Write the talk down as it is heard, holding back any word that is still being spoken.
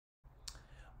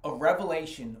A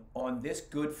revelation on this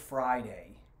Good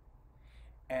Friday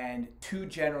and two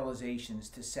generalizations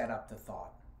to set up the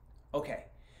thought. Okay,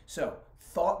 so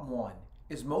thought one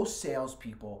is most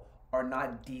salespeople are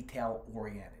not detail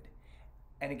oriented.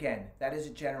 And again, that is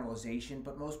a generalization,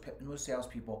 but most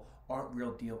salespeople aren't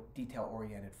real detail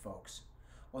oriented folks.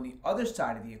 On the other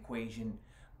side of the equation,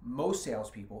 most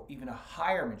salespeople, even a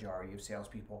higher majority of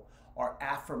salespeople, are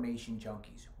affirmation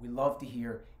junkies. We love to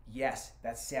hear, yes,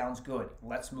 that sounds good.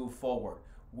 Let's move forward.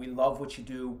 We love what you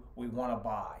do. We want to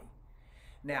buy.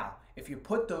 Now, if you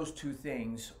put those two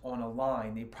things on a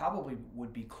line, they probably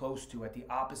would be close to at the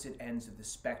opposite ends of the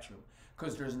spectrum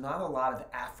because there's not a lot of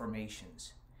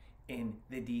affirmations in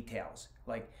the details.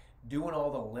 Like doing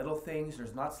all the little things,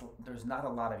 there's not a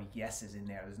lot of yeses in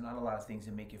there. There's not a lot of things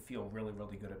that make you feel really,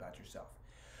 really good about yourself.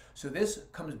 So this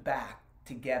comes back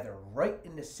together right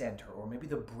in the center, or maybe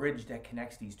the bridge that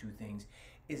connects these two things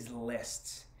is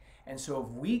lists. And so if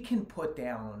we can put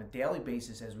down on a daily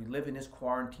basis as we live in this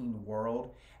quarantine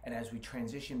world and as we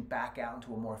transition back out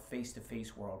into a more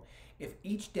face-to-face world, if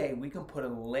each day we can put a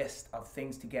list of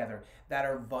things together that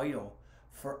are vital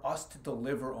for us to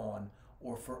deliver on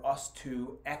or for us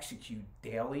to execute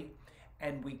daily,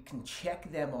 and we can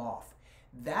check them off,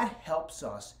 that helps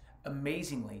us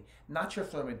amazingly, not just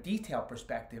from a detail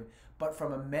perspective, but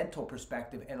from a mental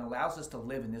perspective, and allows us to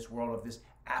live in this world of this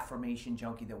affirmation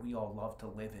junkie that we all love to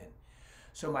live in.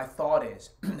 So my thought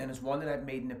is, and it's one that I've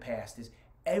made in the past, is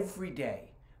every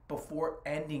day before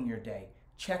ending your day,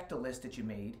 check the list that you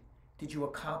made. Did you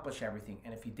accomplish everything?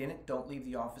 And if you didn't, don't leave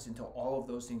the office until all of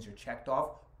those things are checked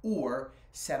off or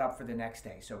set up for the next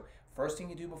day. So first thing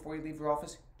you do before you leave your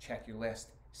office, check your list.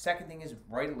 Second thing is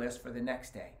write a list for the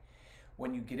next day.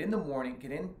 When you get in the morning,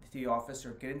 get into the office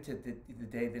or get into the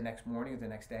day the next morning or the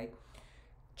next day,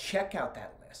 check out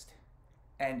that list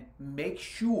and make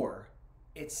sure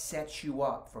it sets you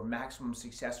up for maximum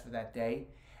success for that day,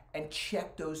 and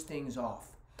check those things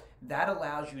off. That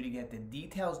allows you to get the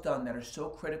details done that are so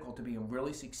critical to being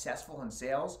really successful in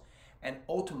sales and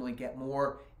ultimately get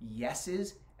more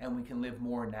yeses, and we can live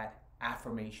more in that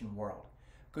affirmation world.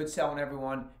 Good selling,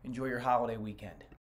 everyone. Enjoy your holiday weekend.